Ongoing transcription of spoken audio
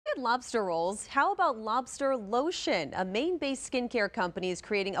at lobster rolls. How about lobster lotion? A Maine-based skincare company is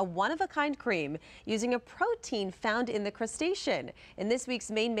creating a one-of-a-kind cream using a protein found in the crustacean. In this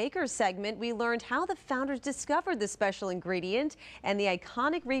week's Maine Makers segment, we learned how the founders discovered the special ingredient and the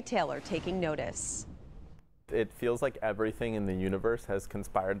iconic retailer taking notice. It feels like everything in the universe has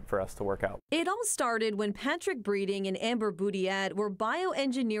conspired for us to work out. It all started when Patrick Breeding and Amber Boutiette were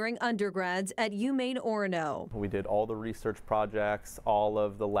bioengineering undergrads at UMaine Orono. We did all the research projects, all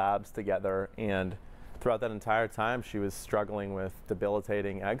of the labs together, and throughout that entire time, she was struggling with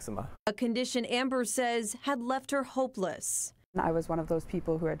debilitating eczema. A condition Amber says had left her hopeless. I was one of those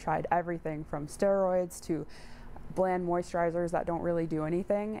people who had tried everything from steroids to bland moisturizers that don't really do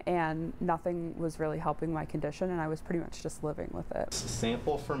anything, and nothing was really helping my condition, and I was pretty much just living with it.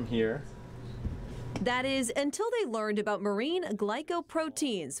 Sample from here. That is, until they learned about marine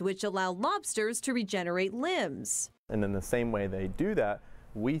glycoproteins, which allow lobsters to regenerate limbs. And in the same way they do that,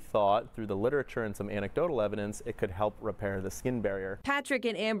 we thought through the literature and some anecdotal evidence it could help repair the skin barrier. Patrick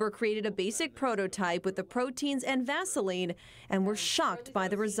and Amber created a basic prototype with the proteins and Vaseline and were shocked by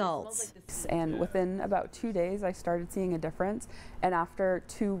the results. And within about 2 days I started seeing a difference, and after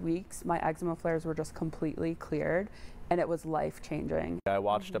 2 weeks my eczema flares were just completely cleared, and it was life-changing. I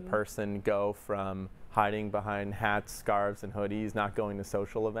watched a person go from hiding behind hats, scarves, and hoodies, not going to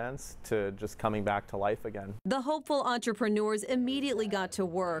social events, to just coming back to life again. The hopeful entrepreneurs immediately got to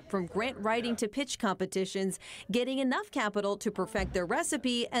work, from grant writing to pitch competitions, getting enough capital to perfect their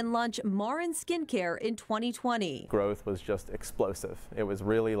recipe and launch Marin Skincare in 2020. Growth was just explosive. It was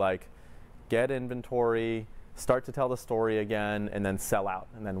really like, get inventory, start to tell the story again, and then sell out,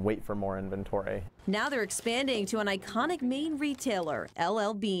 and then wait for more inventory. Now they're expanding to an iconic Maine retailer,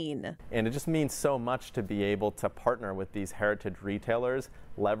 LL Bean. And it just means so much to be able to partner with these heritage retailers,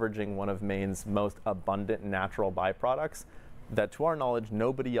 leveraging one of Maine's most abundant natural byproducts that, to our knowledge,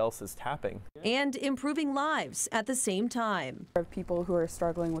 nobody else is tapping. And improving lives at the same time. There are people who are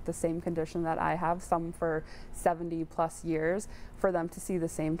struggling with the same condition that I have, some for 70+ years, for them to see the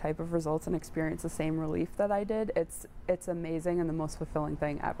same type of results and experience the same relief that I did, it's amazing and the most fulfilling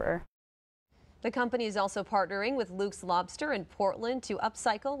thing ever. The company is also partnering with Luke's Lobster in Portland to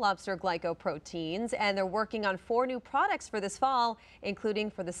upcycle lobster glycoproteins, and they're working on 4 new products for this fall, including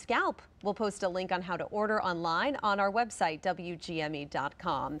for the scalp. We'll post a link on how to order online on our website,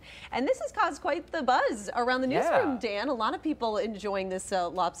 WGME.com. And this has caused quite the buzz around the newsroom, Dan. A lot of people enjoying this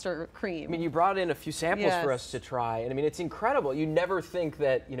lobster cream. I mean, you brought in a few samples for us to try, and I mean, it's incredible. You never think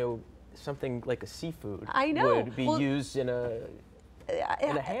that, you know, something like a seafood would be used in a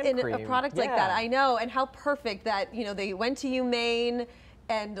product like that. I know, and how perfect that, you know, they went to UMaine,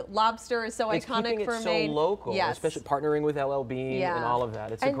 and lobster is so iconic for Maine. So local, especially partnering with LL Bean and all of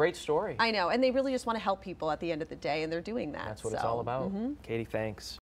that. It's a great story. I know, and they really just want to help people at the end of the day, and they're doing that. That's what it's all about. Katie, thanks.